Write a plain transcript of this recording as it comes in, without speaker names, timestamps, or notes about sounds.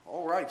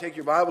right, take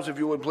your Bibles, if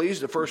you would please,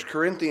 to 1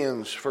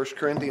 Corinthians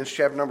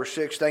chapter number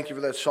 6. Thank you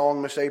for that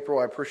song, Miss April.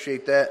 I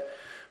appreciate that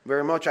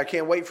very much. I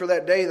can't wait for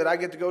that day that I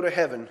get to go to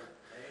heaven.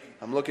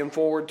 I'm looking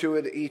forward to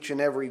it each and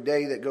every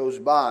day that goes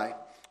by.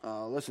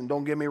 Listen,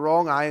 don't get me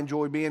wrong. I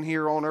enjoy being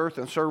here on earth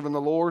and serving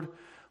the Lord,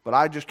 but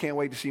I just can't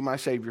wait to see my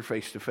Savior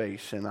face to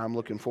face, and I'm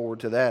looking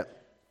forward to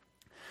that.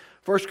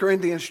 1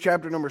 Corinthians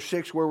chapter number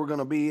 6, where we're going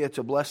to be, it's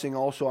a blessing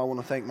also. I want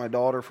to thank my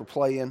daughter for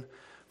playing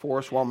for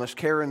us while Miss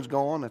Karen's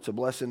gone. It's a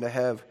blessing to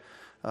have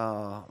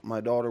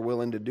my daughter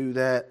willing to do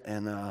that,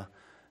 and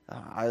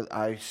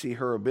I see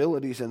her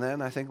abilities in that,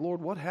 and I think, Lord,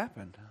 what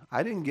happened?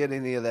 I didn't get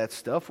any of that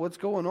stuff. What's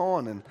going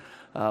on? And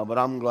but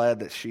I'm glad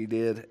that she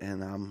did,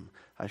 and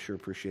I sure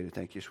appreciate it.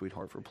 Thank you,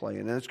 sweetheart, for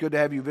playing. And it's good to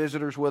have you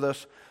visitors with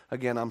us.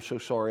 Again, I'm so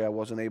sorry I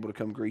wasn't able to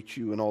come greet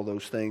you and all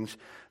those things,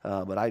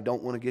 but I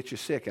don't want to get you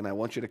sick, and I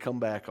want you to come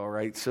back, all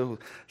right? So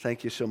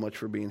thank you so much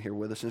for being here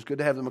with us. And it's good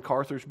to have the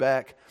MacArthurs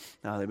back.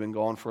 They've been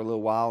gone for a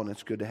little while, and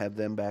it's good to have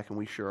them back, and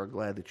we sure are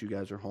glad that you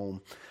guys are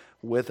home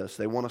with us.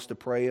 They want us to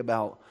pray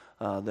about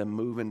them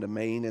moving to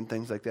Maine and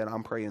things like that.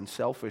 I'm praying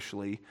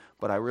selfishly,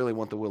 but I really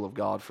want the will of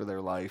God for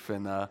their life.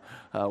 And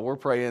we're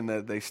praying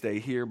that they stay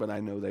here, but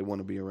I know they want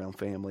to be around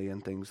family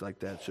and things like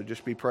that. So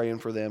just be praying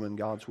for them and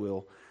God's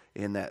will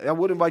in that. I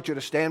would invite you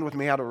to stand with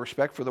me out of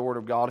respect for the Word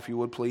of God, if you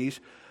would please.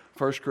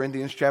 1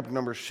 Corinthians chapter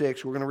number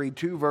 6. We're going to read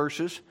 2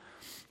 verses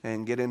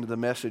and get into the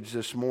message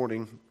this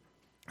morning.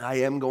 I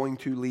am going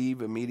to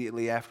leave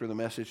immediately after the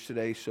message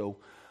today, so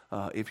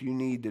if you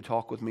need to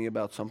talk with me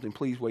about something,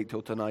 please wait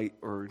till tonight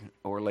or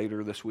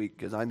later this week,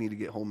 because I need to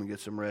get home and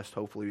get some rest.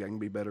 Hopefully I can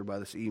be better by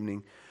this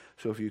evening.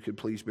 So if you could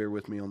please bear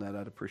with me on that,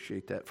 I'd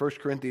appreciate that. 1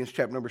 Corinthians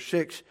chapter number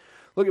 6,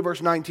 look at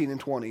verse 19 and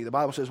 20. The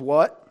Bible says,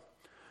 "What?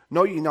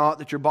 Know ye not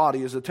that your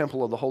body is the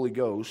temple of the Holy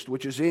Ghost,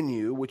 which is in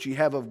you, which ye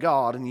have of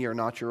God, and ye are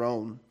not your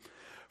own?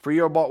 For ye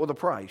are bought with a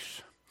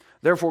price.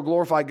 Therefore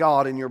glorify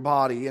God in your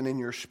body and in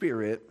your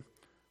spirit,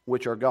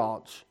 which are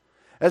God's."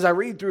 As I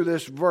read through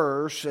this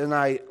verse and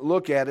I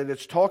look at it,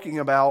 it's talking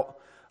about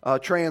a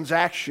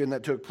transaction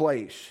that took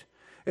place.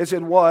 It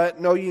said,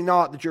 "What? Know ye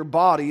not that your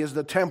body is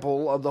the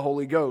temple of the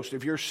Holy Ghost?"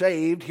 If you're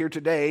saved here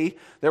today,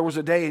 there was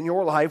a day in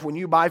your life when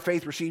you by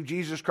faith received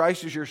Jesus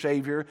Christ as your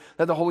Savior,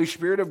 that the Holy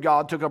Spirit of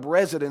God took up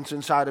residence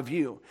inside of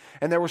you.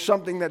 And there was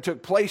something that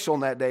took place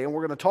on that day. And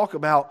we're going to talk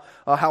about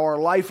how our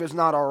life is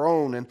not our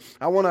own. And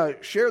I want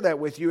to share that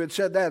with you. It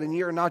said that, and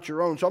ye are not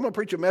your own. So I'm going to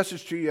preach a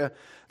message to you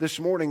this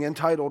morning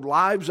entitled,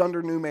 Lives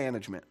Under New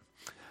Management.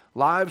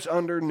 Lives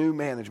under new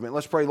management.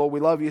 Let's pray. Lord, we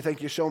love you.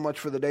 Thank you so much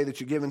for the day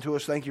that you've given to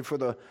us. Thank you for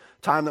the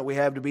time that we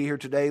have to be here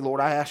today. Lord,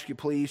 I ask you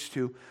please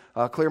to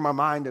clear my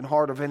mind and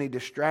heart of any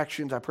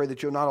distractions. I pray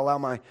that you'll not allow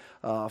my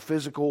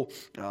physical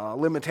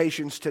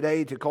limitations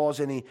today to cause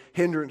any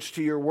hindrance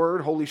to your word.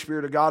 Holy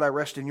Spirit of God, I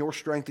rest in your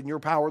strength and your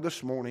power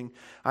this morning.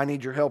 I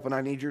need your help and I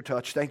need your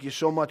touch. Thank you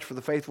so much for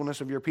the faithfulness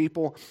of your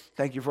people.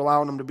 Thank you for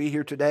allowing them to be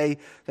here today.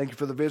 Thank you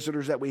for the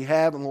visitors that we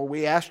have. And Lord,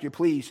 we ask you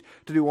please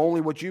to do only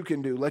what you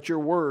can do. Let your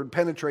word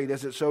penetrate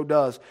as it so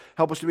does.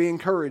 Help us to be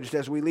encouraged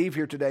as we leave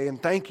here today.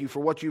 And thank you for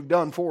what you've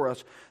done for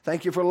us.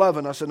 Thank you for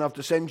loving us enough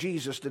to send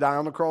Jesus to die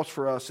on the cross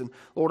for us. And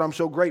Lord, I'm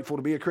so grateful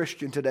to be a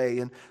Christian today.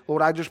 And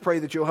Lord, I just pray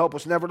that you'll help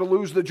us never to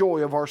lose the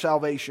joy of our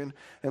salvation.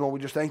 And Lord, we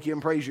just thank you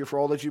and praise you for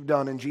all that you've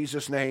done. In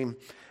Jesus' name,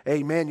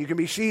 amen. You can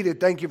be seated.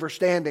 Thank you for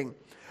standing.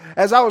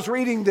 As I was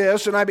reading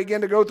this and I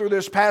began to go through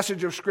this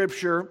passage of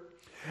Scripture,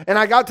 and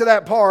I got to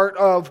that part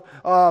of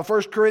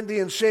 1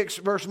 Corinthians 6,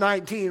 verse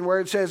 19, where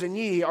it says, "And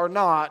ye are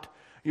not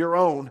your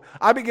own."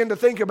 I began to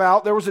think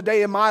about, there was a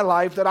day in my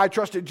life that I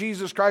trusted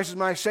Jesus Christ as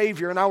my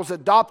Savior and I was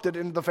adopted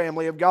into the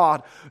family of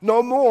God.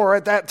 No more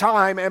at that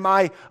time am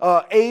I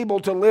able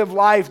to live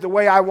life the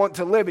way I want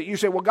to live it. You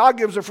say, well, God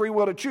gives a free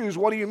will to choose.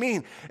 What do you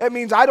mean? It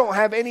means I don't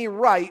have any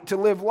right to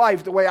live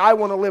life the way I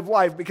want to live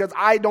life because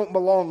I don't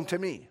belong to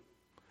me.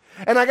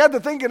 And I got to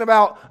thinking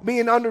about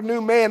being under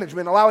new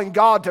management, allowing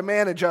God to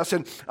manage us.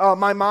 And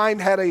my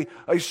mind had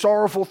a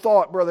sorrowful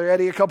thought, Brother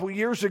Eddie. A couple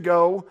years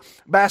ago,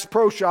 Bass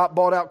Pro Shop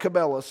bought out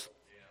Cabela's.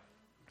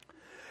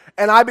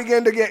 And I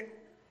began to get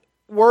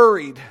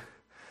worried.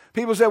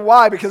 People said,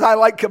 why? Because I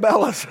like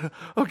Cabela's,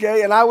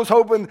 okay? And I was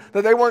hoping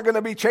that they weren't going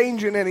to be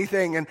changing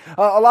anything. And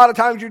a lot of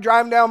times you're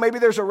driving down, maybe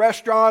there's a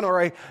restaurant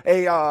or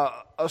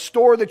a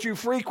store that you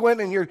frequent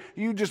and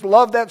you just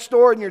love that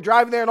store and you're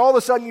driving there and all of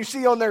a sudden you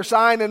see on their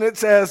sign and it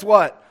says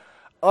what?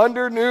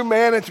 Under new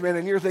management.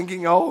 And you're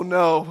thinking, oh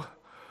no.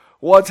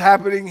 What's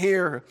happening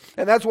here?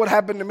 And that's what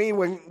happened to me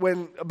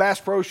when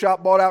Bass Pro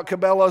Shop bought out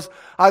Cabela's.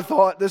 I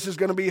thought this is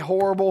going to be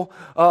horrible.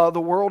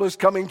 The world is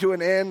coming to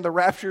an end. The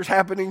rapture's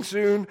happening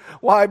soon.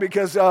 Why?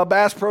 Because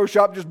Bass Pro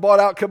Shop just bought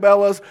out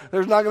Cabela's.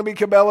 There's not going to be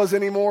Cabela's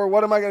anymore.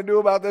 What am I going to do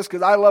about this?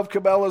 Because I love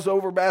Cabela's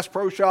over Bass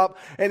Pro Shop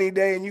any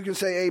day. And you can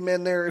say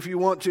amen there if you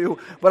want to.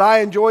 But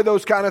I enjoy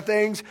those kind of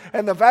things.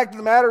 And the fact of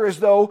the matter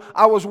is, though,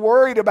 I was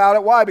worried about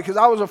it. Why? Because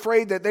I was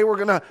afraid that they were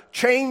going to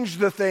change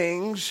the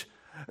things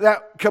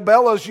that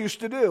Cabela's used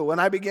to do. And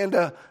I begin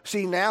to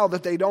see now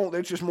that they don't.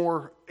 It's just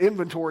more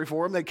inventory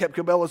for them. They kept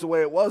Cabela's the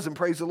way it was, and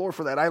praise the Lord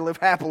for that. I live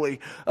happily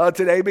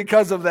today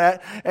because of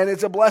that, and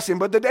it's a blessing.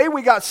 But the day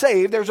we got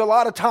saved, there's a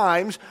lot of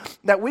times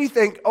that we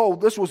think, oh,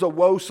 this was a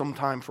woesome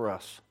time for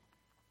us.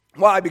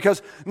 Why?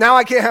 Because now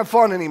I can't have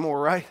fun anymore,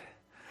 right?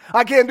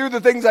 I can't do the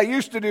things I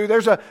used to do.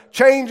 There's a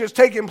change that's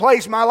taking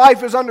place. My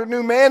life is under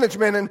new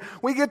management. And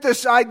we get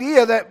this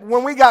idea that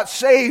when we got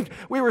saved,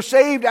 we were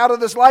saved out of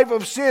this life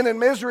of sin and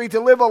misery to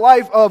live a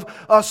life of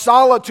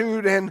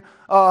solitude and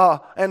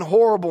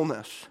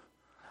horribleness.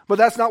 But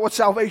that's not what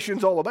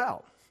salvation's all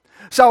about.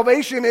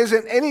 Salvation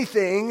isn't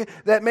anything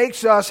that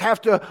makes us have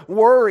to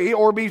worry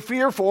or be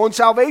fearful. And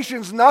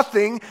salvation's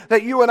nothing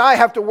that you and I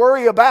have to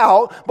worry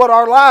about, but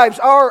our lives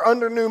are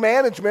under new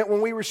management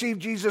when we receive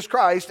Jesus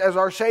Christ as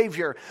our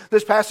Savior.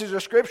 This passage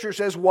of Scripture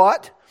says,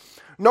 what?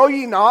 Know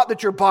ye not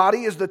that your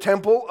body is the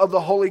temple of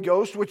the Holy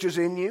Ghost which is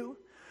in you,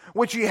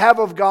 which ye have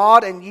of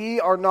God, and ye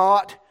are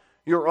not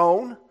your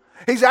own?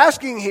 He's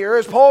asking here,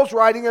 as Paul's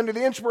writing under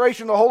the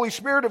inspiration of the Holy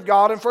Spirit of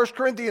God in 1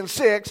 Corinthians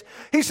 6,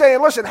 he's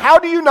saying, listen, how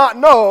do you not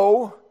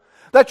know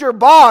that your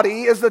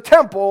body is the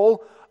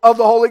temple of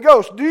the Holy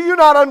Ghost? Do you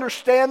not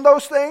understand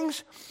those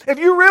things? If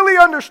you really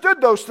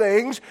understood those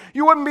things,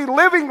 you wouldn't be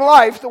living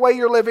life the way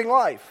you're living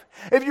life.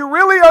 If you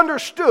really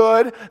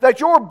understood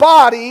that your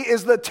body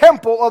is the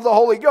temple of the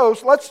Holy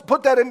Ghost, let's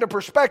put that into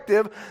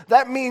perspective.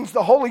 That means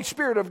the Holy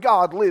Spirit of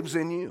God lives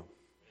in you.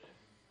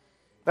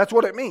 That's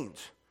what it means.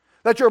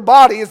 That your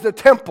body is the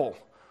temple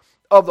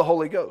of the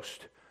Holy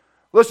Ghost.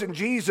 Listen,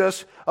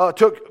 Jesus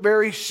took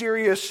very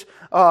serious,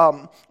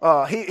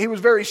 he was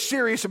very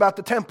serious about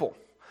the temple.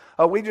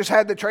 We just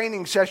had the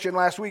training session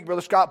last week.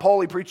 Brother Scott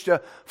Pauley preached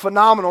a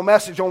phenomenal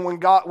message on when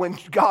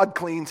God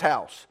cleans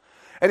house.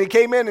 And he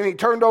came in and he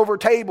turned over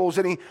tables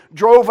and he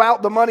drove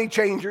out the money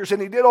changers and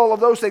he did all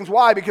of those things.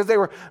 Why? Because they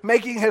were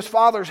making his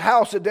father's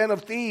house a den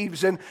of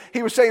thieves. And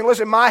he was saying,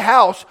 listen, my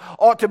house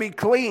ought to be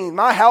clean.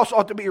 My house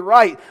ought to be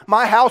right.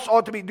 My house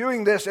ought to be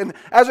doing this. And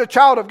as a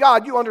child of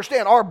God, you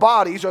understand our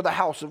bodies are the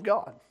house of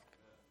God.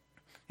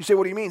 You say,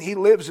 what do you mean? He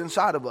lives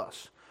inside of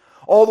us.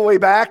 All the way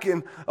back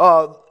in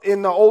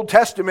the Old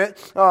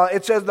Testament,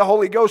 it says the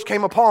Holy Ghost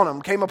came upon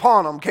them, came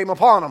upon them, came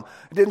upon them.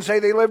 It didn't say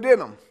they lived in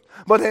them.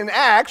 But in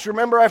Acts,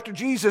 remember after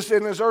Jesus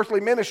in his earthly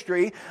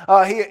ministry,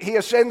 he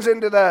ascends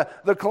into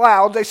the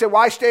clouds. They said,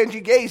 why stand ye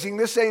gazing?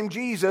 This same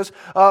Jesus,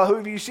 who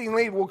have you seen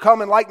leave, will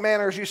come in like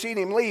manner as you've seen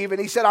him leave. And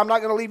he said, I'm not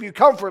going to leave you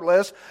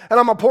comfortless, and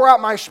I'm going to pour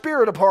out my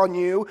Spirit upon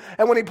you.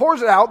 And when he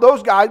pours it out,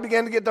 those guys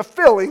began to get the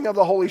filling of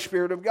the Holy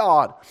Spirit of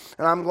God.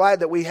 And I'm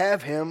glad that we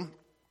have him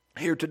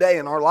here today,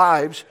 and our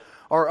lives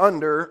are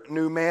under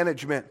new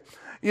management.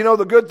 You know,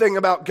 the good thing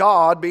about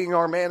God being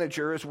our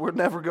manager is we'll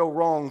never go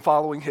wrong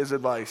following his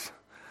advice.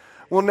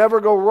 We'll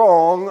never go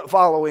wrong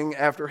following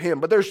after him.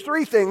 But there's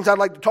three things I'd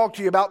like to talk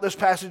to you about this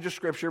passage of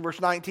Scripture, verse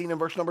 19 and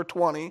verse number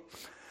 20.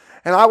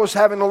 And I was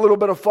having a little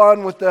bit of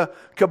fun with the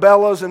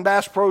Cabela's and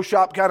Bass Pro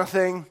Shop kind of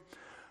thing.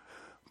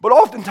 But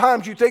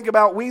oftentimes you think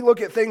about, we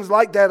look at things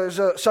like that as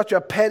such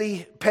a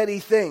petty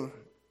thing.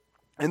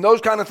 And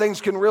those kind of things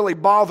can really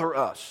bother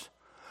us.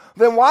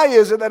 Then why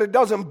is it that it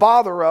doesn't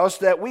bother us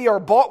that we are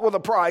bought with a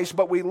price,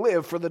 but we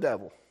live for the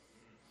devil?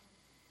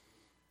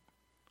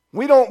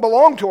 We don't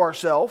belong to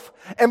ourselves.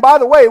 And by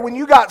the way, when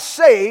you got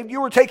saved,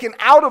 you were taken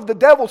out of the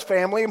devil's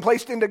family and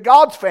placed into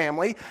God's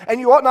family.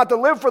 And you ought not to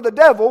live for the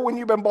devil when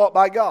you've been bought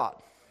by God.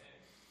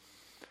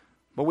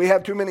 But we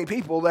have too many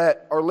people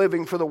that are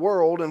living for the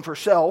world and for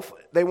self.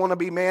 They want to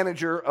be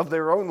manager of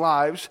their own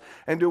lives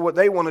and do what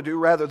they want to do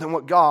rather than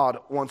what God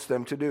wants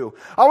them to do.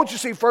 I want you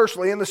to see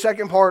firstly in the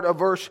second part of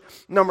verse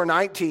number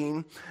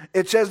 19,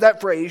 it says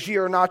that phrase, ye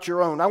are not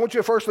your own. I want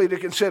you firstly to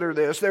consider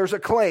this. There's a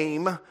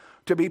claim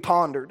to be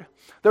pondered.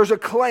 There's a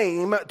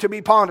claim to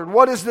be pondered.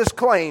 What is this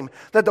claim?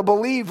 That the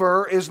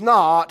believer is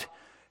not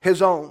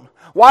his own.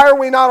 Why are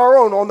we not our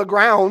own? On the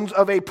grounds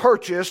of a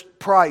purchased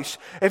price.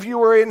 If you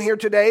were in here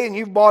today and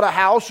you've bought a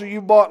house or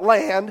you bought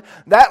land,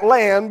 that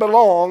land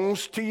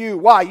belongs to you.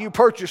 Why? You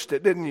purchased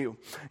it, didn't you?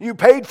 You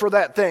paid for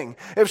that thing.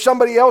 If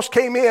somebody else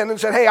came in and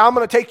said, hey, I'm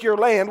going to take your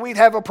land, we'd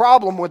have a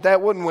problem with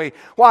that, wouldn't we?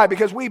 Why?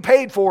 Because we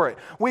paid for it.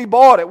 We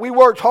bought it. We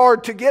worked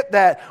hard to get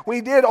that.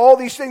 We did all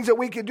these things that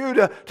we could do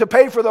to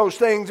pay for those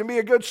things and be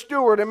a good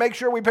steward and make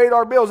sure we paid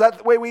our bills.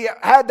 That way we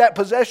had that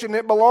possession.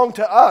 It belonged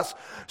to us.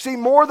 See,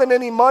 more than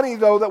any money,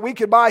 though, that we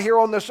could buy here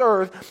on this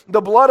earth,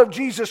 the blood of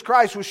Jesus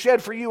Christ was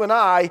shed for you and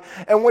I.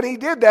 And when he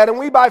did that, and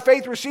we by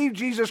faith received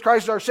Jesus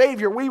Christ our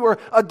Savior, we were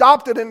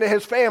adopted into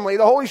his family.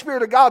 The Holy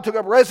Spirit of God took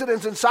up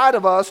residence inside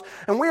of us,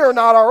 and we are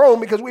not our own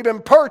because we've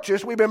been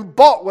purchased, we've been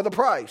bought with a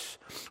price.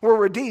 We're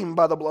redeemed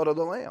by the blood of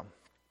the Lamb.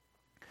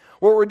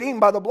 We're redeemed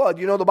by the blood.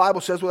 You know, the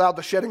Bible says without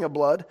the shedding of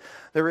blood,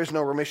 there is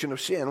no remission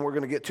of sin. We're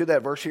going to get to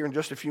that verse here in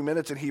just a few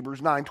minutes in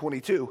Hebrews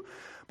 9:22.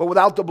 But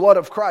without the blood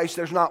of Christ,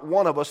 there's not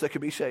one of us that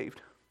could be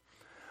saved.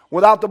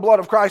 Without the blood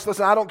of Christ,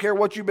 listen, I don't care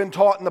what you've been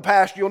taught in the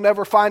past, you'll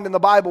never find in the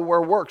Bible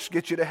where works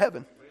get you to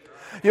heaven.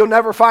 You'll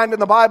never find in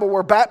the Bible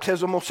where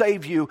baptism will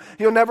save you.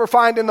 You'll never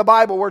find in the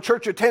Bible where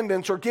church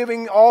attendance or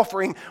giving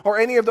offering or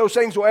any of those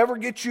things will ever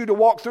get you to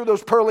walk through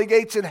those pearly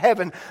gates in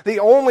heaven. The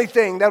only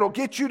thing that'll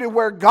get you to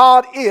where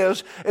God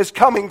is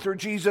coming through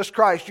Jesus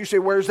Christ. You say,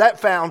 where's that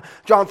found?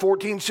 John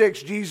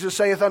 14:6, Jesus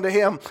saith unto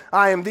him,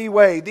 I am the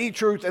way, the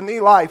truth, and the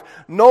life.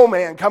 No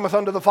man cometh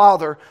unto the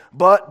Father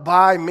but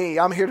by me.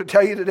 I'm here to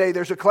tell you today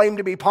there's a claim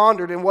to be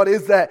pondered, and what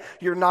is that?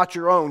 You're not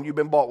your own. You've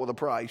been bought with a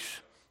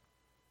price.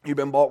 You've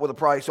been bought with a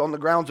price on the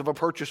grounds of a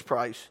purchase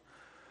price,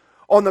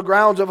 on the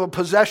grounds of a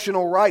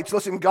possessional rights.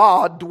 Listen,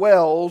 God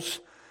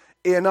dwells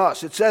in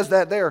us. It says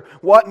that there.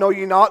 What, know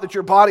ye not that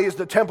your body is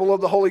the temple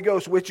of the Holy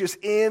Ghost, which is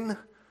in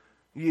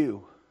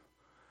you?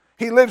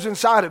 He lives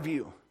inside of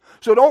you.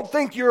 So don't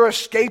think you're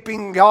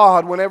escaping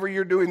God whenever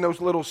you're doing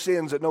those little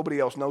sins that nobody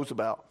else knows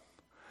about.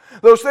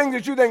 Those things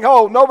that you think,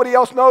 oh, nobody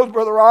else knows,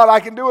 Brother Rod, I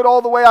can do it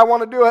all the way I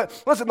want to do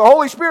it. Listen, the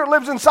Holy Spirit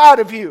lives inside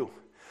of you.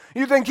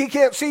 You think He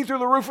can't see through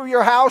the roof of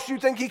your house? You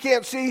think He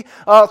can't see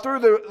through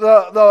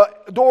the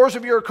doors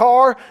of your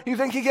car? You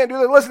think He can't do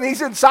that? Listen,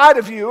 He's inside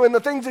of you, and the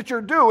things that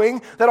you're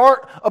doing that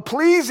aren't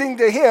pleasing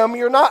to Him,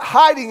 you're not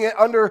hiding it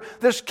under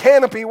this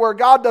canopy where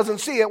God doesn't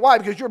see it. Why?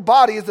 Because your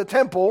body is the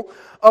temple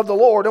of the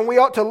Lord, and we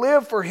ought to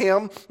live for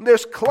Him.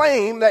 This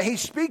claim that He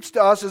speaks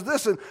to us is,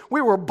 listen,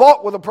 we were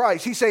bought with a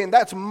price. He's saying,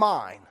 that's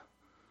mine.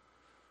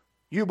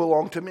 You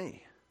belong to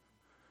me.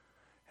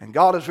 And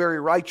God is very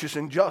righteous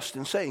and just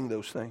in saying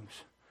those things.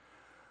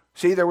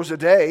 See, there was a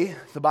day,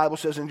 the Bible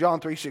says in John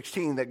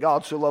 3:16, that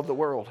God so loved the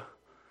world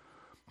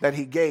that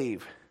He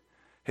gave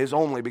His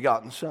only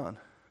begotten Son.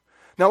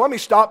 Now let me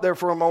stop there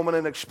for a moment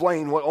and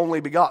explain what only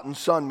begotten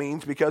Son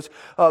means, because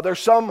there's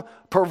some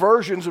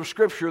perversions of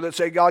Scripture that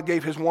say God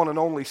gave His one and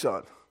only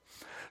Son.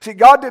 See,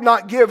 God did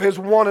not give His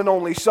one and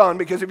only Son,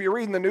 because if you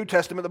read in the New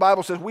Testament, the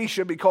Bible says we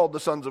should be called the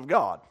sons of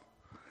God.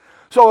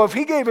 So if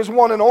He gave His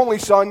one and only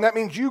Son, that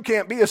means you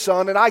can't be a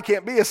son and I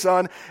can't be a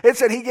son. It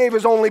said He gave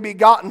His only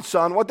begotten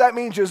Son. What that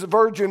means is a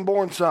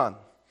virgin-born Son.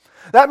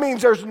 That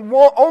means there's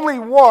only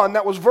one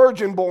that was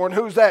virgin-born.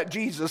 Who's that?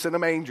 Jesus in a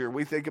manger.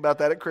 We think about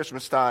that at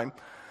Christmas time.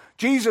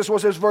 Jesus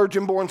was His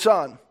virgin-born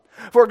Son.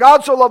 For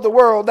God so loved the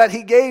world that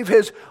He gave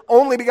His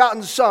only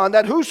begotten Son,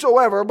 that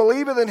whosoever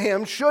believeth in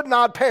Him should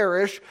not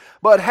perish,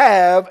 but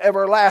have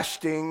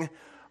everlasting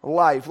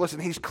life.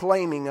 Listen, He's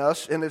claiming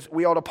us, and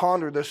we ought to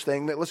ponder this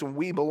thing that, listen,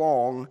 we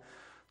belong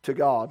to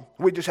God.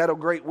 We just had a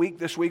great week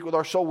this week with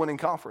our soul winning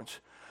conference.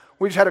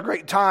 We just had a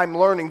great time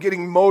learning,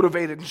 getting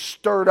motivated and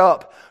stirred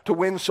up to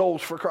win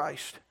souls for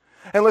Christ.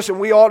 And listen,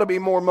 we ought to be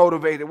more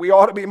motivated. We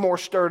ought to be more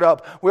stirred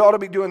up. We ought to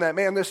be doing that.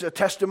 Man, this is a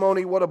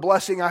testimony. What a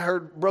blessing. I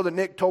heard Brother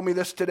Nick told me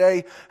this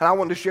today, and I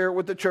wanted to share it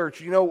with the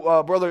church. You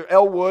know, Brother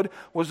Elwood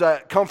was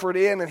at Comfort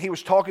Inn, and he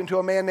was talking to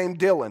a man named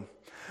Dylan.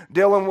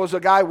 Dylan was a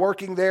guy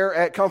working there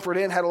at Comfort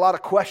Inn, had a lot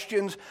of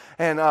questions,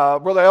 and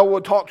Brother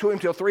Elwood talked to him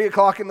till 3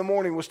 o'clock in the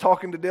morning, was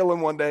talking to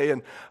Dylan one day,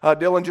 and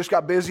Dylan just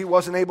got busy,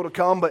 wasn't able to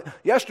come. But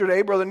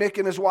yesterday, Brother Nick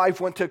and his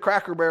wife went to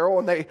Cracker Barrel,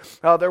 and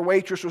their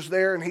waitress was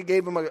there, and he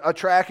gave them a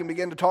track and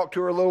began to talk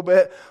to her a little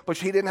bit, but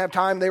he didn't have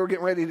time. They were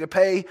getting ready to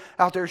pay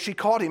out there. She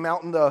caught him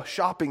out in the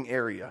shopping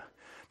area.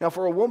 Now,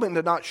 for a woman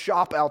to not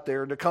shop out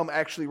there, to come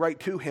actually right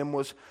to him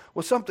was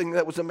something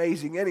that was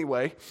amazing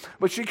anyway.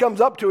 But she comes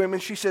up to him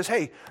and she says,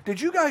 hey, did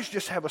you guys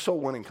just have a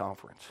soul winning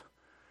conference?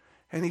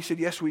 And he said,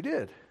 yes, we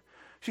did.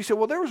 She said,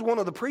 well, there was one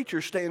of the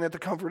preachers staying at the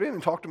Comfort Inn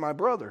and talked to my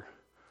brother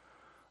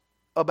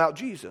about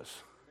Jesus.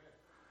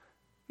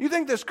 You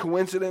think this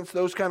coincidence,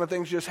 those kind of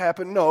things just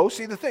happen? No.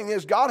 See, the thing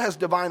is, God has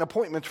divine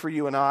appointments for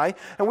you and I,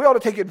 and we ought to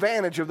take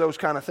advantage of those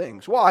kind of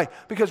things. Why?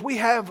 Because we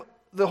have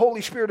the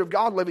Holy Spirit of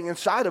God living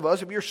inside of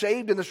us. If you're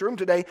saved in this room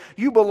today,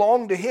 you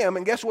belong to Him,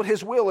 and guess what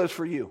His will is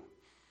for you?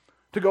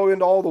 To go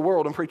into all the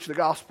world and preach the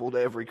gospel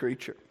to every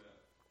creature.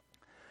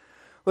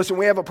 Listen,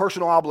 we have a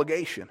personal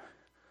obligation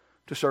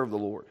to serve the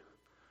Lord.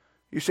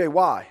 You say,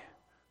 why?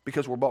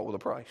 Because we're bought with a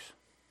price.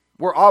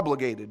 We're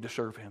obligated to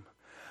serve Him.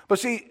 But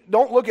see,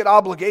 don't look at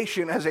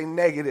obligation as a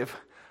negative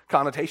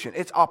connotation.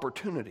 It's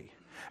opportunity.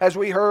 As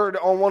we heard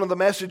on one of the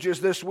messages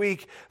this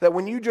week, that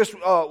when you just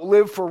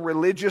live for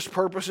religious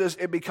purposes,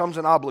 it becomes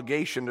an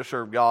obligation to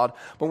serve God.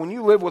 But when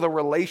you live with a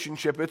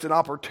relationship, it's an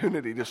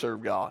opportunity to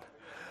serve God.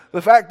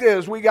 The fact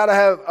is, we got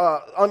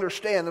to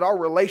understand that our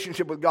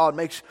relationship with God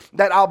makes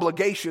that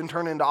obligation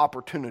turn into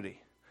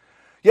opportunity.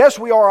 Yes,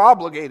 we are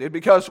obligated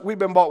because we've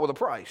been bought with a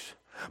price.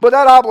 But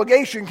that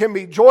obligation can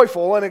be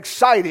joyful and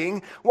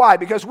exciting. Why?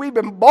 Because we've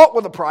been bought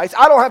with a price.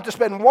 I don't have to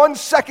spend 1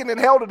 second in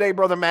hell today,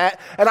 Brother Matt,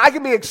 and I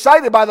can be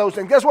excited by those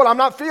things. Guess what? I'm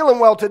not feeling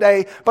well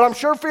today, but I'm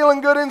sure feeling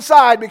good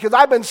inside because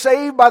I've been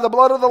saved by the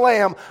blood of the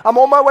Lamb. I'm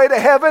on my way to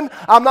heaven.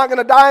 I'm not going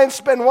to die and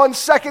spend 1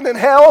 second in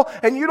hell,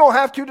 and you don't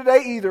have to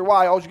today either.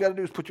 Why? All you got to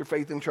do is put your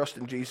faith and trust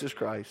in Jesus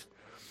Christ.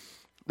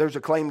 There's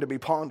a claim to be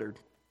pondered.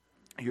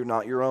 You're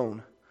not your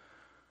own.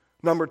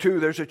 Number 2,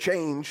 there's a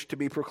change to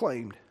be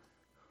proclaimed.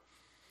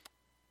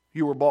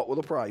 You were bought with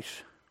a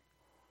price.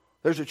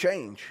 There's a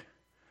change.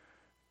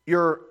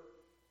 All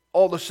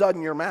of a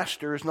sudden, your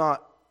master is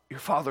not your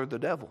father, the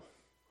devil.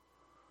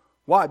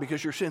 Why?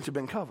 Because your sins have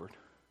been covered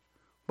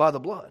by the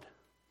blood.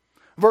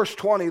 Verse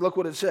 20, look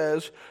what it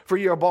says. For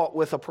you are bought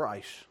with a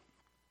price.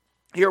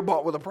 You are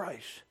bought with a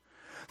price.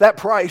 That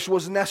price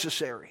was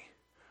necessary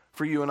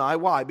for you and I.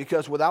 Why?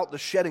 Because without the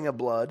shedding of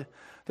blood,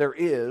 there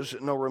is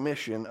no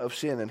remission of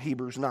sin in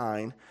Hebrews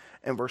 9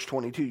 and verse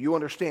 22. You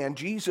understand,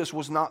 Jesus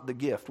was not the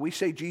gift. We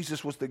say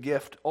Jesus was the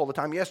gift all the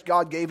time. Yes,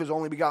 God gave his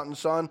only begotten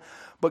Son,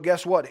 but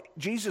guess what?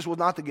 Jesus was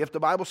not the gift. The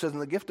Bible says,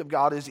 and the gift of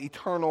God is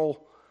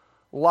eternal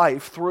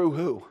life through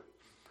who?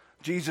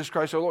 Jesus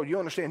Christ our Lord. You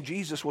understand,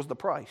 Jesus was the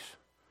price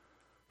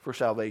for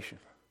salvation.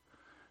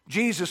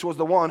 Jesus was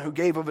the one who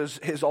gave of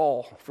his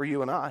all for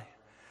you and I.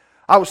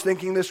 I was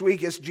thinking this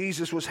week as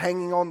Jesus was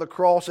hanging on the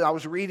cross, and I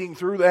was reading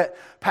through that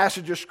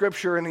passage of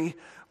Scripture, and he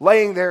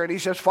laying there, and he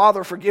says,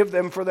 Father, forgive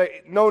them, for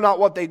they know not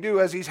what they do,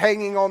 as he's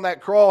hanging on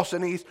that cross,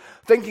 and he's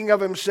thinking of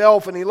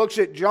himself, and he looks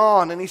at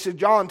John, and he said,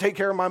 John, take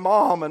care of my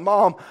mom, and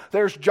Mom,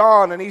 there's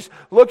John, and he's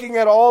looking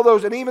at all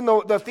those, and even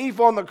the thief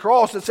on the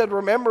cross that said,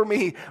 remember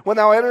me when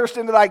thou enterest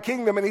into thy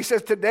kingdom, and he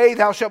says, today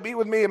thou shalt be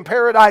with me in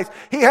paradise.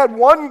 He had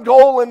one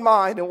goal in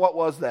mind, and what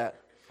was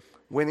that?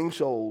 Winning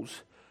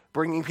souls,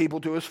 bringing people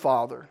to his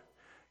Father.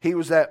 He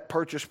was that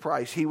purchase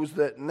price. He was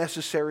the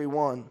necessary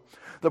one.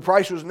 The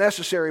price was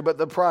necessary, but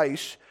the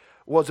price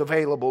was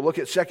available. Look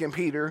at 2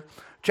 Peter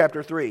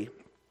chapter 3.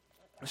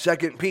 2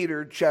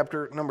 Peter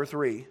chapter number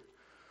 3.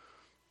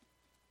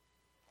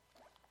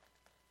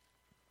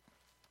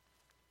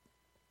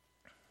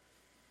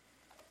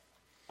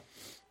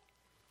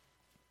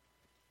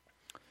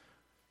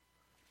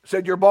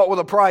 Said you're bought with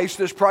a price.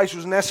 This price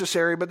was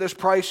necessary, but this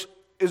price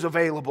is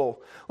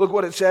available. Look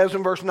what it says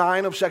in verse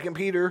 9 of 2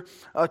 Peter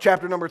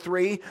chapter number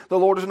 3. The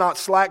Lord is not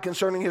slack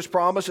concerning his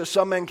promise, as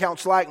some men count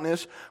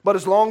slackness, but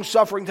is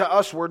long-suffering to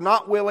usward,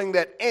 not willing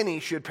that any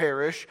should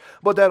perish,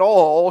 but that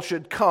all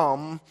should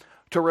come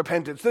to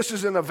repentance. This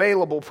is an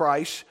available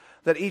price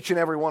that each and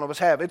every one of us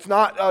have. It's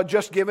not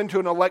just given to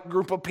an elect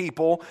group of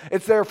people.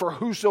 It's there for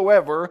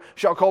whosoever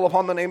shall call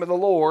upon the name of the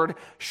Lord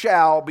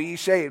shall be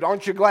saved.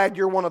 Aren't you glad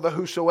you're one of the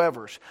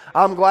whosoevers?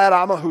 I'm glad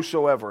I'm a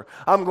whosoever.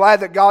 I'm glad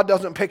that God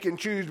doesn't pick and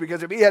choose,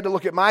 because if he had to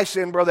look at my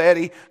sin, Brother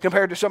Eddie,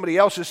 compared to somebody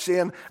else's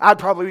sin, I'd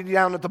probably be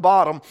down at the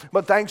bottom.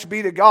 But thanks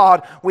be to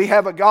God, we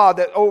have a God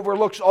that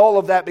overlooks all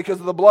of that because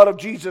of the blood of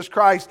Jesus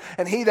Christ.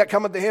 And he that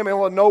cometh to him, he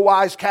will in no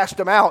wise cast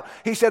him out.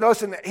 He said,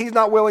 listen, he's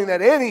not willing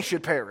that any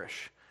should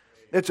perish.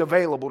 It's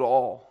available to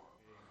all.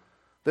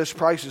 This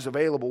price is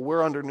available.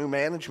 We're under new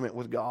management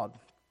with God.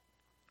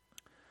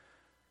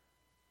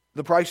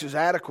 The price is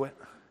adequate.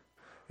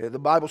 The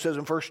Bible says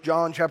in 1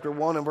 John chapter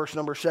 1 and verse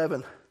number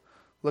 7.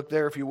 Look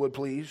there if you would,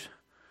 please.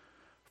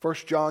 1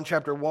 John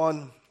chapter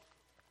 1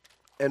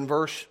 and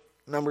verse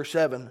number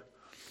 7.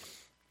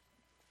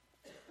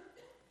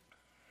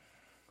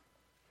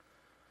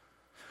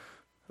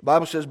 The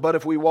Bible says, but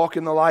if we walk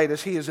in the light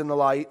as he is in the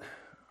light,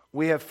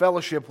 we have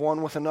fellowship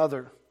one with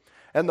another.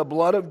 And the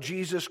blood of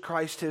Jesus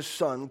Christ his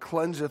Son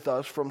cleanseth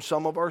us from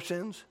some of our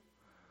sins.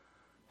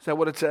 Is that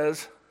what it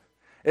says?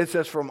 It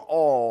says from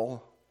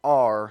all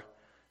our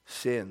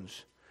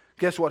sins.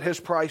 Guess what? His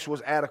price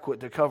was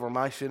adequate to cover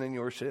my sin and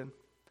your sin.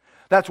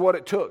 That's what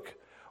it took.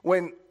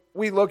 When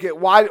we look at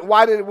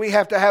why did we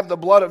have to have the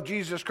blood of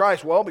Jesus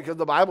Christ? Well, because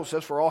the Bible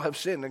says for all have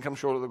sinned and come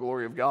short of the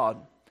glory of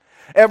God.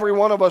 Every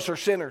one of us are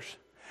sinners.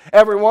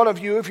 Every one of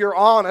you, if you're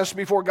honest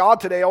before God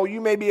today,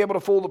 you may be able to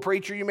fool the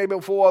preacher, you may be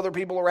able to fool other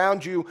people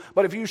around you,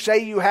 but if you say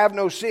you have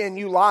no sin,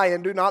 you lie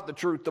and do not the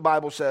truth, the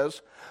Bible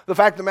says. The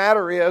fact of the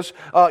matter is,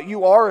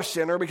 you are a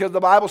sinner, because the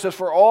Bible says,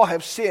 for all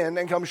have sinned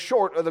and come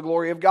short of the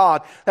glory of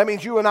God. That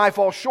means you and I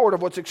fall short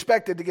of what's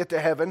expected to get to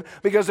heaven,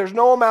 because there's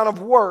no amount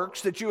of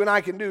works that you and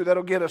I can do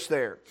that'll get us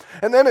there.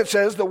 And then it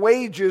says, the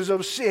wages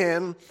of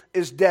sin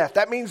is death.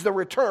 That means the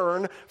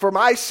return for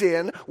my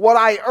sin, what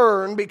I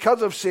earn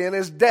because of sin,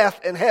 is death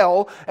and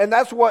hell, and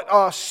that's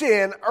what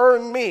sin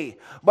earned me.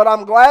 But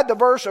I'm glad the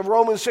verse of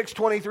Romans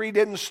 6:23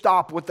 didn't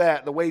stop with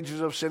that. The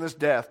wages of sin is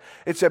death.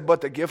 It said,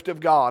 but the gift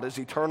of God is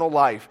eternal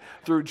life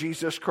through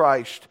Jesus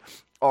Christ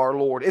our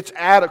Lord. It's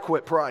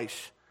adequate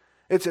price.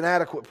 It's an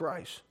adequate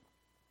price.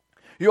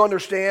 You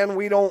understand,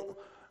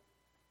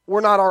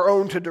 we're not our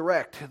own to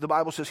direct. The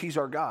Bible says he's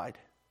our guide.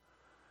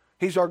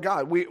 He's our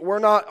guide. We're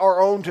not our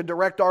own to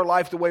direct our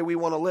life the way we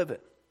want to live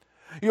it.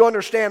 You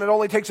understand, it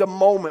only takes a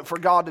moment for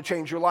God to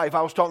change your life.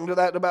 I was talking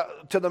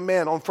to the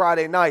men on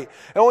Friday night.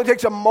 It only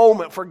takes a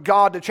moment for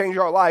God to change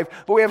our life.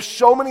 But we have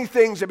so many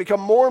things that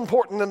become more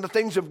important than the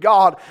things of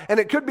God. And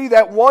it could be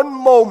that one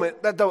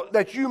moment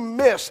that you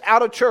miss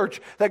out of church,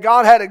 that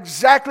God had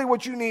exactly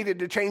what you needed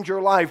to change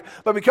your life.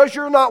 But because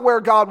you're not where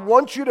God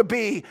wants you to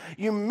be,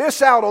 you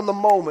miss out on the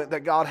moment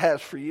that God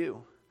has for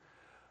you.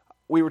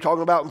 We were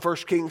talking about in 1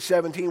 Kings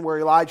 17 where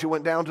Elijah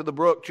went down to the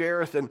brook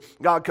Cherith and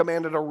God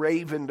commanded a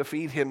raven to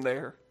feed him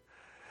there.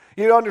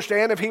 You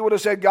understand, if he would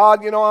have said,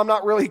 God, I'm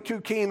not really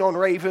too keen on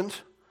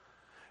ravens,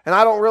 and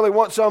I don't really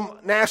want some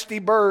nasty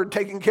bird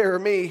taking care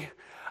of me.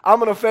 I'm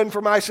going to fend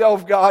for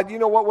myself, God. You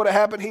know what would have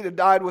happened? He'd have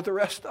died with the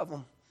rest of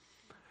them.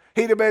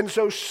 He'd have been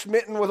so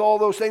smitten with all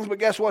those things, but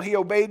guess what? He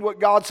obeyed what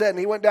God said, and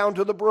he went down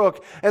to the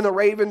brook, and the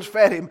ravens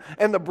fed him,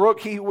 and the brook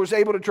he was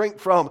able to drink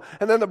from.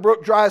 And then the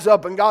brook dries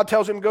up, and God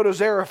tells him to go to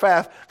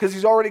Zarephath, because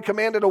he's already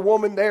commanded a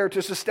woman there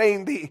to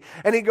sustain thee.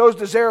 And he goes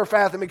to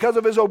Zarephath, and because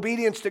of his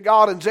obedience to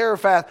God in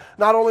Zarephath,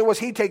 not only was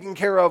he taken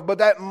care of, but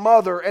that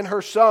mother and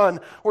her son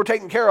were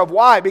taken care of.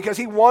 Why? Because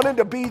he wanted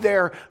to be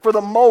there for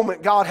the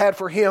moment God had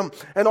for him.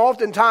 And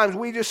oftentimes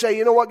we just say,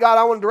 you know what, God,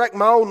 I want to direct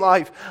my own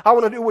life. I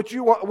want to do what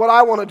you want, what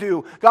I want to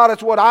do. God,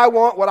 it's what I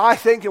want, what I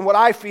think, and what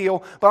I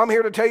feel. But I'm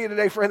here to tell you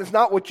today, friend, it's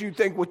not what you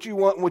think, what you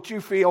want, and what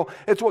you feel.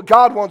 It's what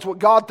God wants, what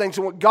God thinks,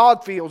 and what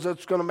God feels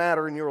that's going to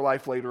matter in your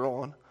life later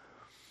on.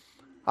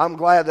 I'm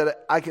glad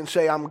that I can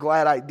say I'm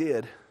glad I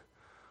did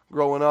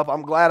growing up.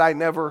 I'm glad I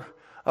never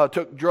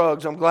took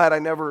drugs. I'm glad I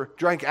never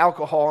drank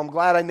alcohol. I'm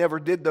glad I never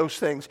did those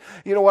things.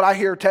 You know what? I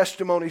hear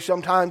testimonies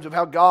sometimes of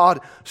how God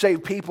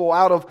saved people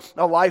out of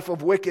a life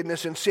of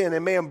wickedness and sin.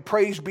 And man,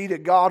 praise be to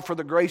God for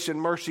the grace and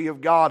mercy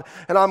of God.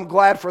 And I'm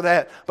glad for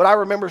that. But I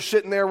remember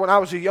sitting there when I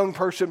was a young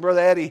person,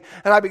 Brother Eddie,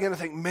 and I began to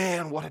think,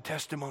 man, what a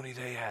testimony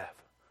they have.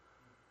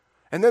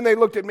 And then they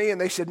looked at me and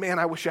they said, man,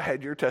 I wish I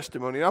had your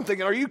testimony. And I'm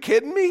thinking, are you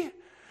kidding me?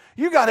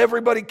 You got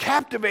everybody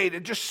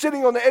captivated, just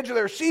sitting on the edge of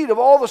their seat of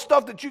all the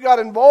stuff that you got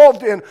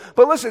involved in.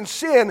 But listen,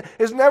 sin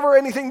is never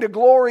anything to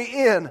glory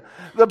in.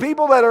 The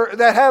people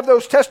that have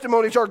those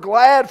testimonies are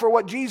glad for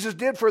what Jesus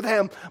did for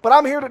them. But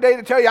I'm here today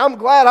to tell you, I'm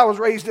glad I was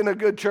raised in a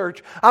good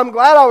church. I'm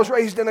glad I was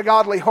raised in a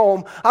godly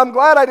home. I'm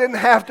glad I didn't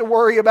have to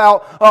worry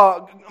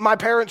about my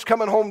parents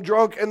coming home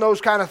drunk and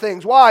those kind of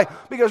things. Why?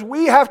 Because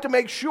we have to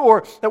make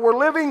sure that we're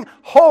living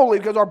holy,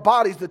 because our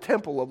body's the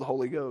temple of the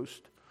Holy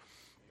Ghost.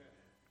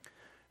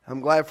 I'm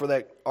glad for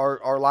that.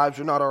 Our lives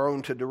are not our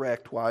own to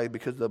direct. Why?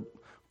 Because the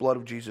blood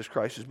of Jesus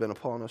Christ has been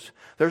upon us.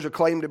 There's a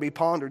claim to be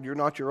pondered. You're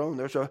not your own.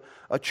 There's a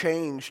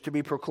change to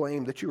be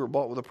proclaimed that you were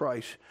bought with a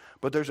price.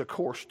 But there's a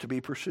course to be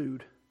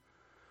pursued.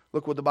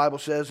 Look what the Bible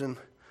says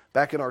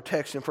back in our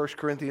text in 1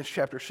 Corinthians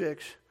chapter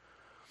 6.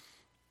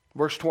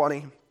 Verse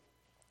 20.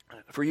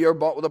 For you are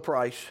bought with a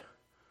price.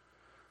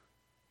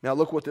 Now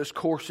look what this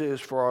course is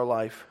for our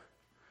life.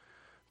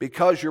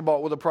 Because you're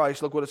bought with a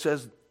price, look what it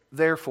says,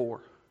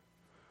 therefore.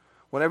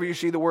 Whenever you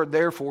see the word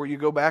therefore, you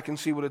go back and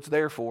see what it's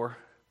there for.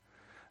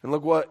 And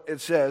look what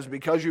it says,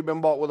 because you've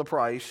been bought with a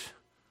price,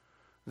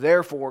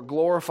 therefore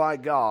glorify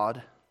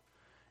God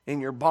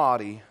in your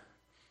body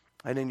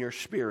and in your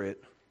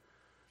spirit,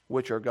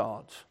 which are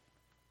God's.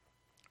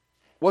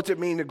 What's it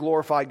mean to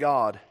glorify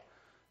God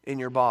in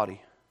your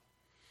body?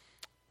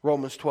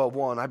 Romans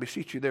 12:1, I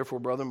beseech you therefore,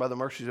 brethren, by the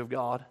mercies of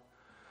God,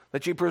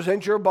 that ye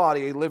present your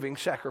body a living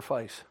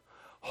sacrifice,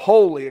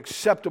 holy,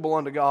 acceptable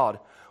unto God,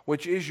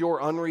 which is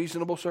your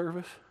unreasonable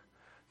service?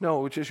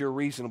 No, which is your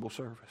reasonable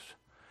service.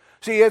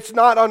 See, it's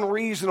not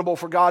unreasonable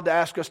for God to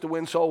ask us to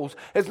win souls.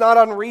 It's not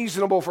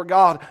unreasonable for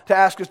God to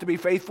ask us to be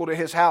faithful to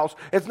His house.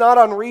 It's not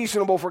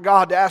unreasonable for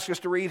God to ask us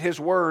to read His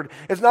Word.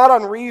 It's not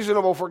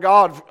unreasonable for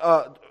God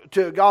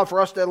for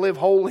us to live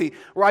holy,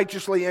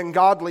 righteously, and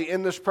godly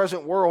in this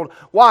present world.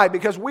 Why?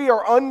 Because we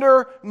are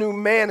under new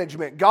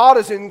management. God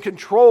is in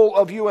control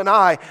of you and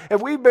I.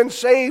 If we've been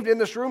saved in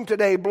this room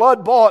today,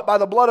 blood bought by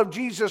the blood of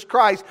Jesus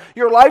Christ,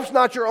 your life's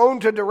not your own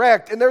to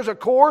direct. And there's a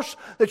course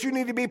that you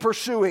need to be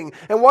pursuing.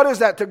 And what is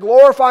that? To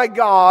glorify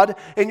God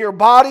in your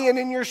body and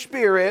in your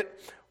spirit,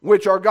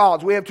 which are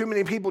God's. We have too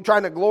many people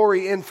trying to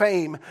glory in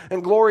fame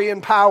and glory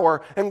in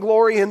power and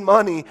glory in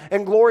money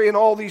and glory in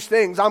all these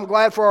things. I'm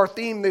glad for our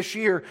theme this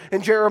year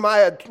in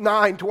Jeremiah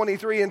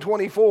 9:23 and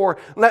 24.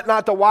 Let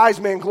not the wise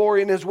man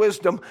glory in his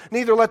wisdom,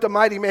 neither let the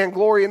mighty man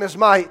glory in his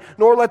might,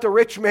 nor let the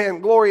rich man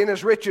glory in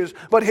his riches.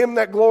 But him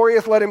that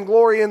glorieth, let him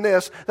glory in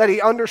this, that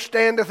he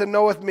understandeth and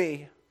knoweth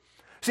me.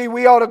 See,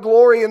 we ought to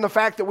glory in the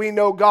fact that we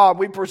know God.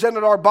 We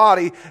presented our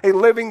body a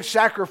living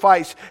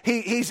sacrifice.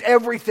 He's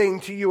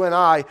everything to you and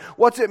I.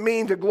 What's it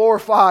mean to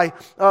glorify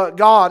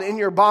God in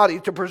your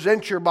body, to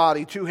present your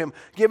body to Him,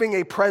 giving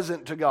a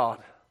present to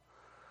God?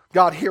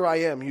 God, here I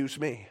am, use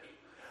me.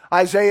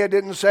 Isaiah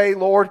didn't say,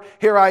 Lord,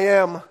 here I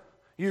am,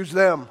 use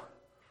them.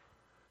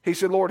 He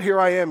said, Lord, here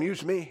I am,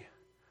 use me.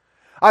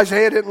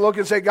 Isaiah didn't look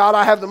and say, God,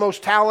 I have the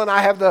most talent,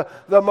 I have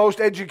the most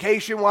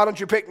education, why don't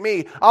you pick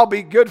me? I'll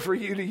be good for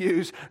you to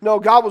use. No,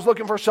 God was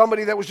looking for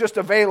somebody that was just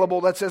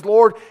available, that says,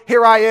 Lord,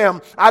 here I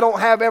am. I don't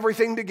have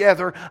everything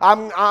together.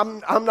 I'm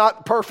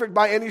not perfect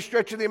by any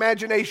stretch of the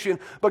imagination,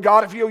 but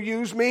God, if you'll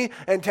use me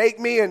and take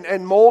me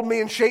and mold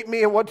me and shape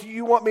me and what do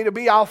you want me to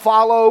be, I'll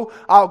follow,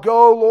 I'll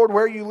go, Lord,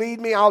 where you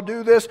lead me, I'll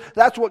do this.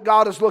 That's what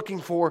God is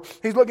looking for.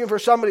 He's looking for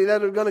somebody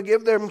that are going to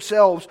give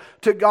themselves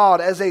to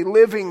God as a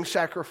living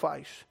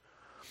sacrifice.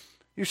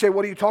 You say,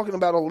 what are you talking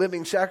about, a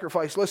living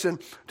sacrifice? Listen,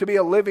 to be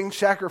a living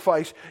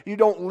sacrifice, you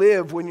don't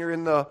live when you're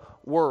in the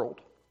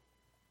world.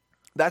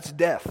 That's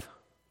death.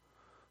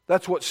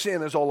 That's what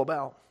sin is all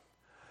about.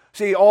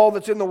 See, all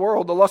that's in the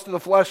world, the lust of the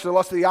flesh, the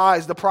lust of the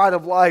eyes, the pride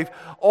of life,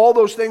 all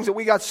those things that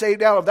we got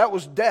saved out of, that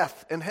was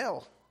death and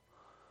hell.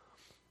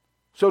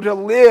 So to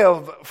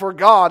live for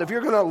God, if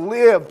you're going to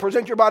live,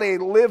 present your body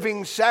a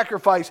living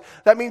sacrifice,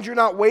 that means you're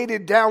not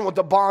weighted down with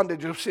the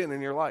bondage of sin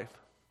in your life.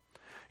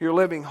 You're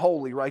living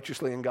holy,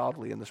 righteously, and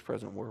godly in this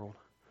present world.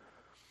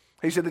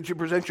 He said that you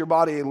present your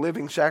body a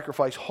living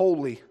sacrifice,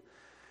 holy,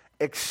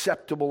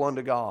 acceptable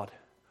unto God,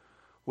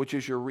 which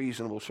is your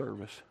reasonable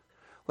service.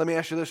 Let me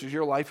ask you this, is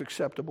your life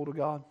acceptable to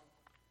God?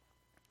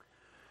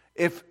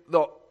 If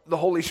the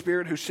Holy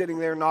Spirit who's sitting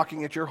there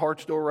knocking at your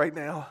heart's door right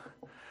now,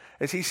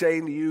 is He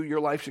saying to you,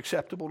 your life's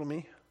acceptable to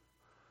me?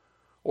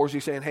 Or is He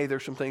saying, hey,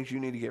 there's some things you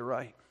need to get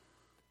right?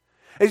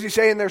 Is He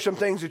saying there's some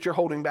things that you're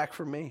holding back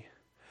from me?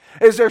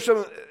 Is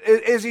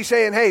He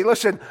saying, hey,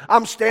 listen,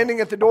 I'm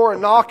standing at the door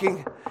and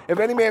knocking. If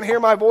any man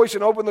hear my voice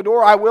and open the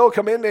door, I will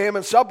come into him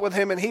and sup with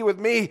him and he with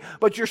me.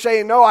 But you're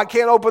saying, no, I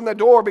can't open the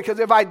door, because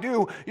if I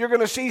do, you're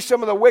going to see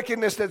some of the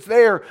wickedness that's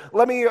there.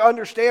 Let me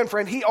understand,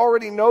 friend, He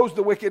already knows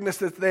the wickedness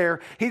that's there.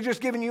 He's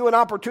just giving you an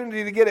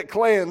opportunity to get it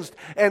cleansed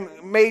and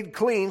made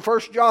clean. 1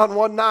 John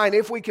 1:9,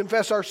 if we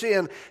confess our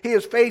sin, He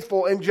is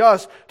faithful and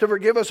just to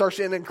forgive us our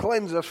sin and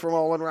cleanse us from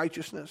all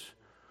unrighteousness.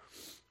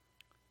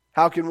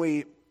 How can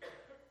we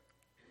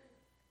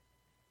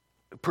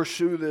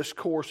pursue this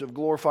course of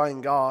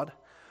glorifying God?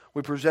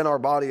 We present our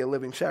body a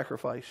living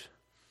sacrifice.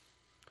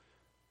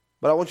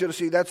 But I want you to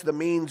see that's the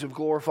means of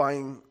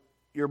glorifying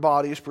your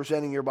body, is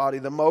presenting your body.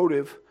 The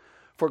motive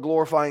for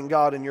glorifying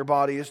God in your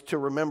body is to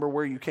remember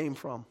where you came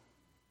from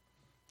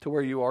to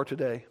where you are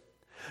today.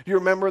 You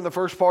remember in the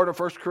first part of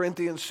 1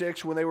 Corinthians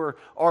 6 when they were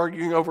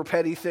arguing over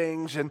petty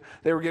things and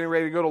they were getting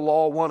ready to go to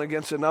law one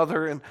against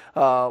another, and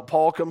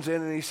Paul comes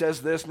in and he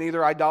says this: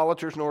 neither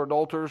idolaters, nor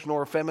adulterers,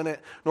 nor effeminate,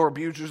 nor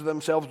abusers of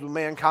themselves with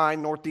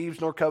mankind, nor thieves,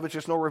 nor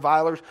covetous, nor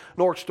revilers,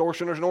 nor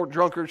extortioners, nor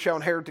drunkards shall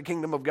inherit the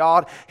kingdom of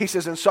God. He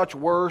says, and such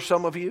were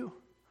some of you,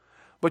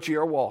 but ye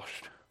are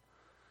washed,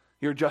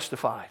 you're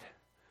justified,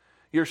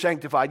 you're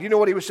sanctified. You know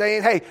what he was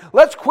saying? Hey,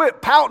 let's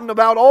quit pouting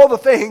about all the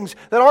things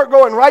that aren't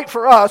going right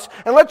for us,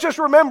 and let's just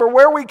remember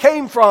where we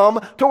came from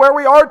to where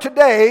we are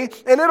today,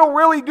 and it'll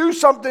really do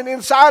something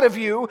inside of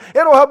you.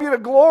 It'll help you to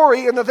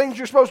glory in the things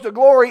you're supposed to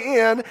glory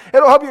in.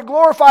 It'll help you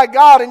glorify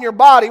God in your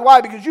body.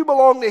 Why? Because you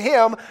belong to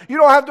Him. You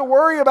don't have to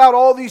worry about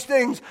all these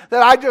things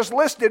that I just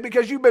listed,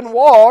 because you've been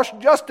washed,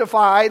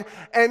 justified,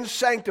 and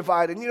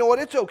sanctified. And you know what?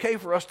 It's okay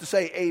for us to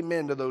say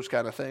amen to those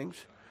kind of things.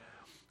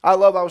 I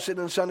was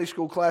sitting in Sunday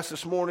school class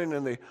this morning,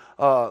 in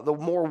the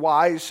more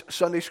wise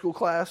Sunday school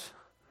class.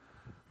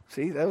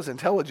 See, that was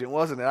intelligent,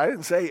 wasn't it? I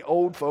didn't say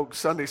old folks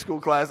Sunday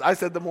school class. I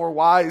said the more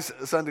wise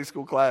Sunday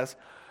school class.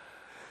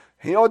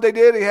 You know what they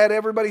did? He had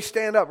everybody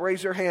stand up,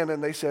 raise their hand,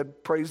 and they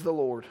said, praise the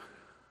Lord.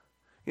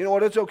 You know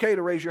what? It's okay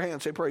to raise your hand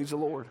and say, praise the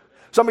Lord.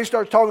 Somebody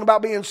starts talking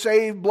about being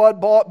saved,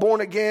 blood bought,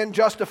 born again,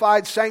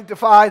 justified,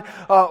 sanctified.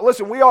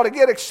 Listen, we ought to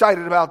get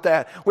excited about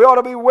that. We ought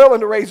to be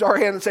willing to raise our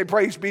hand and say,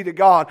 praise be to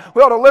God.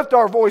 We ought to lift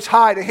our voice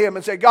high to Him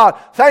and say, God,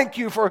 thank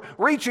you for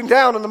reaching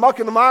down in the muck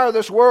and the mire of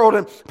this world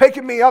and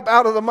picking me up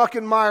out of the muck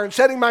and mire and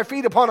setting my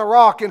feet upon a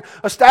rock and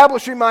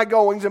establishing my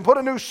goings and put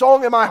a new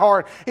song in my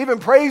heart, even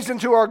praise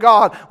unto our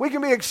God. We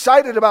can be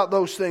excited about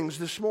those things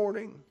this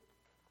morning.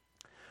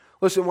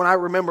 Listen, when I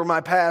remember my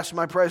past,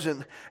 my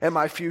present, and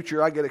my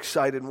future, I get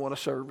excited and want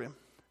to serve Him.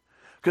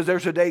 Because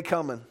there's a day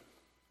coming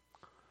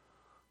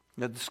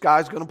that the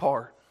sky's going to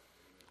part.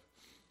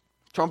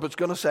 Trumpet's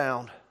going to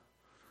sound.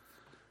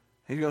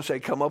 He's going to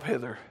say, come up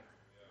hither.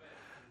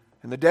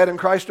 And the dead in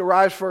Christ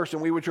arise first,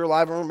 and we which are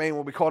alive and remain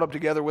will be caught up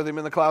together with Him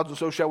in the clouds, and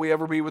so shall we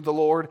ever be with the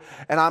Lord.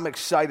 And I'm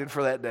excited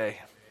for that day.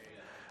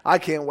 I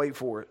can't wait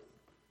for it.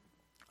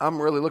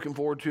 I'm really looking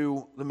forward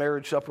to the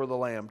marriage supper of the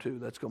Lamb, too.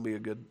 That's going to be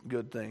a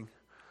good thing.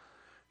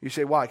 You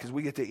say, why? Because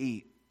we get to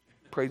eat.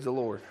 Praise the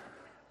Lord.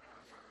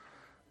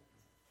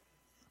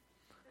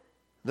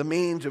 The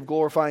means of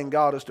glorifying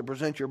God is to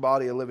present your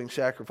body a living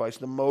sacrifice.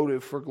 The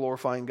motive for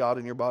glorifying God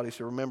in your body is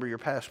to remember your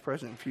past,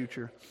 present, and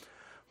future.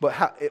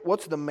 But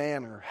what's the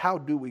manner? How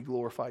do we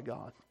glorify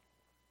God?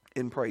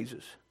 In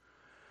praises.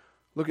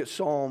 Look at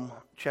Psalm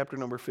chapter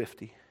number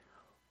 50.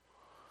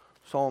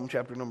 Psalm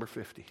chapter number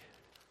 50.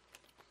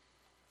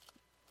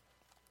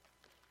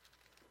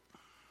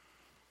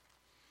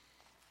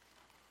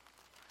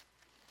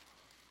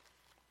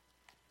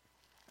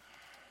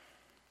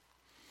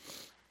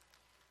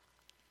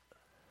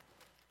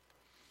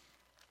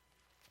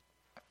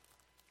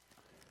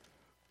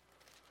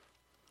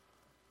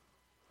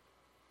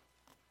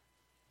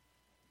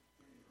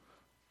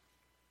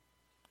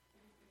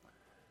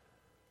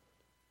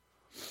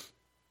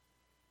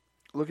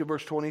 Look at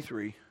verse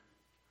 23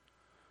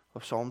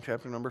 of Psalm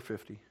chapter number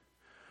 50.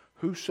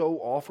 Whoso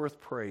offereth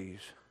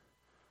praise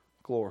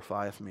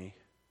glorifieth me,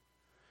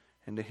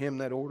 and to him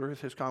that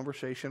ordereth his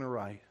conversation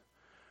aright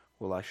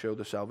will I show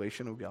the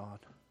salvation of God.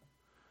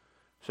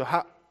 So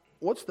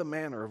what's the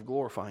manner of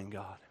glorifying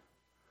God?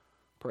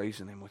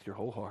 Praising Him with your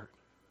whole heart.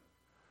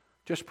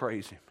 Just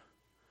praise Him.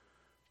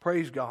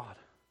 Praise God.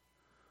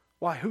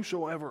 Why?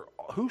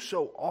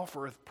 Whoso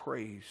offereth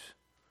praise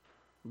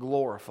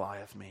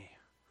glorifieth me.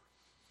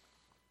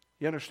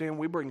 You understand?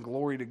 We bring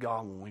glory to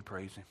God when we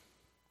praise Him.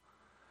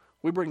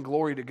 We bring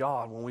glory to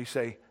God when we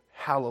say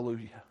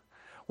hallelujah.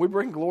 We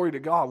bring glory to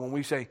God when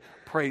we say,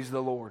 praise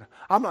the Lord.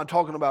 I'm not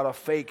talking about a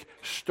fake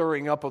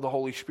stirring up of the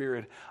Holy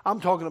Spirit. I'm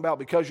talking about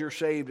because you're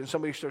saved and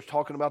somebody starts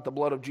talking about the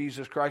blood of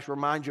Jesus Christ,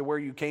 reminds you where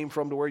you came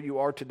from to where you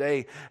are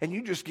today, and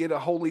you just get a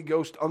Holy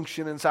Ghost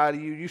unction inside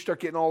of you. You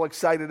start getting all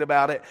excited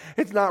about it.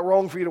 It's not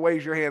wrong for you to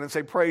raise your hand and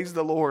say, praise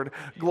the Lord,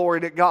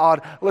 glory to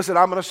God. Listen,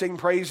 I'm going to sing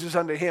praises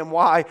unto Him.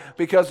 Why?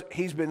 Because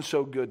He's been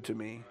so good to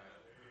me.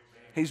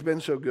 He's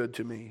been so good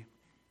to me.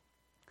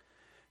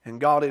 And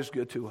God is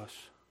good to us.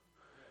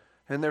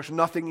 And there's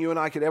nothing you and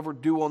I could ever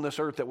do on this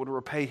earth that would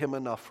repay Him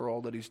enough for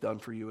all that He's done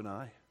for you and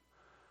I.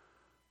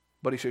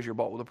 But He says you're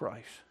bought with a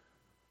price.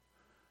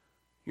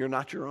 You're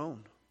not your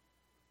own.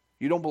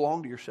 You don't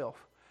belong to yourself.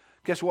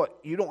 Guess what?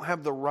 You don't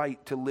have the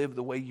right to live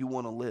the way you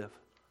want to live.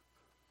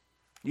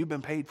 You've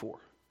been paid for.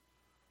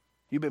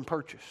 You've been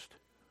purchased.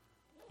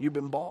 You've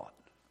been bought.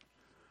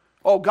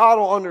 Oh, God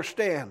will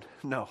understand.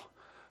 No.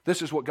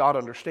 This is what God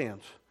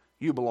understands.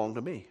 You belong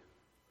to me.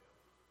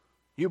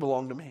 You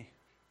belong to me.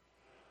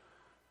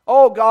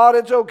 Oh, God,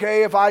 it's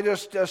okay if I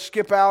just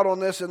skip out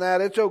on this and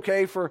that. It's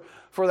okay for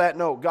that.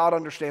 No, God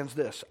understands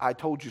this. I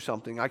told you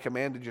something. I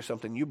commanded you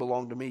something. You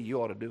belong to me.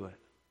 You ought to do it.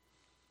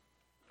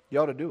 You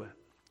ought to do it.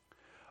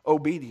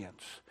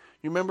 Obedience.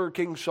 You remember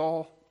King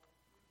Saul?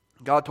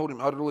 God told him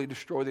to utterly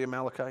destroy the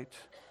Amalekites.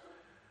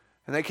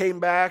 And they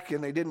came back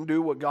and they didn't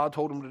do what God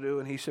told them to do.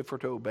 And he said, for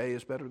to obey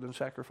is better than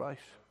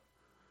sacrifice.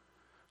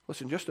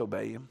 Listen, just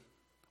obey Him.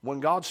 When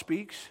God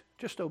speaks,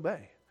 just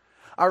obey.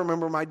 I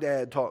remember my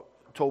dad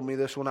told me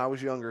this when I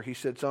was younger. He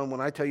said, son,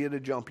 when I tell you to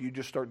jump, you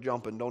just start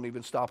jumping. Don't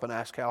even stop and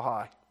ask how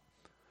high.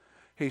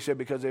 He said,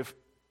 because if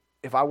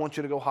I want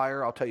you to go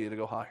higher, I'll tell you to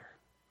go higher.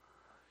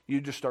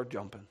 You just start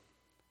jumping.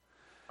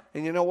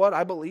 And you know what?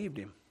 I believed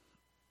him.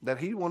 That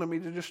he wanted me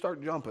to just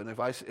start jumping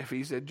if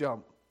he said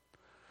jump.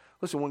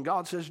 Listen, when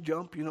God says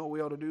jump, you know what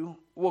we ought to do?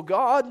 Well,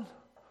 God,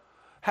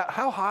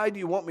 how high do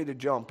you want me to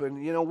jump?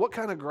 And, you know, what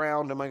kind of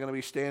ground am I going to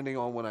be standing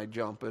on when I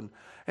jump? And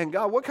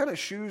God, what kind of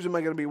shoes am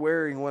I going to be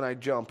wearing when I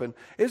jump? And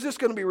is this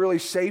going to be really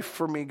safe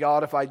for me,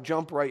 God, if I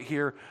jump right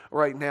here,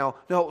 right now?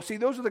 No, see,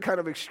 those are the kind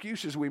of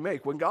excuses we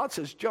make. When God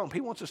says jump,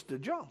 He wants us to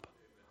jump.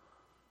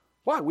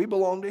 Why? We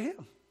belong to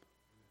Him.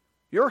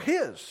 You're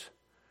His.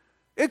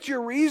 It's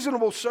your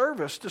reasonable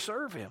service to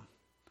serve Him.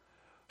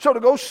 So to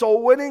go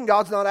soul winning,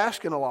 God's not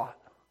asking a lot.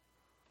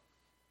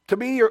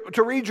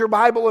 To read your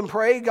Bible and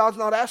pray, God's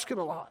not asking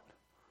a lot.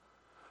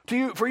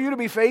 For you to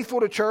be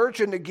faithful to church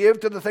and to give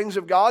to the things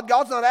of God,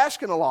 God's not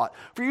asking a lot.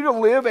 For you to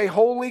live a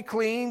holy,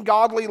 clean,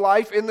 godly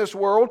life in this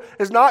world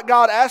is not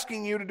God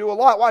asking you to do a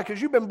lot. Why?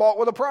 Because you've been bought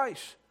with a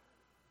price.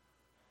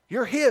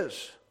 You're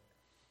His.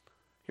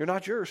 You're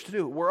not yours to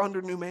do. We're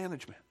under new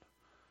management.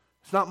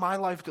 It's not my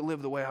life to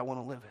live the way I want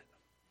to live it.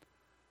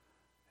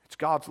 It's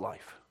God's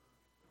life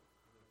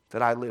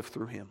that I live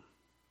through Him.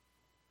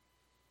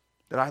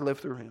 That I live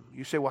through Him.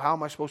 You say, well, how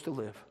am I supposed to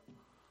live?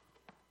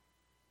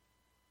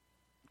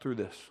 Through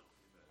this.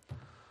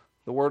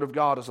 The Word of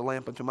God is a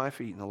lamp unto my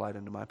feet and a light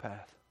unto my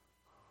path.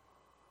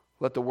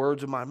 Let the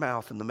words of my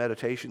mouth and the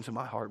meditations of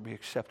my heart be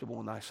acceptable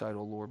in Thy sight,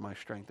 O Lord, my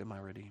strength and my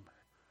Redeemer.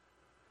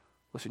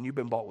 Listen, you've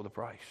been bought with a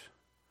price.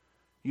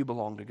 You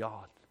belong to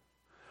God.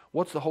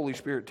 What's the Holy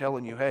Spirit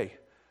telling you? Hey,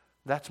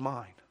 that's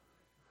mine.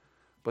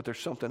 But there's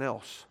something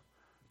else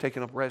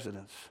taking up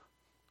residence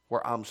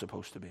where I'm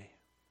supposed to be.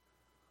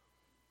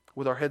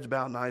 With our heads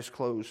bowed and eyes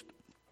closed,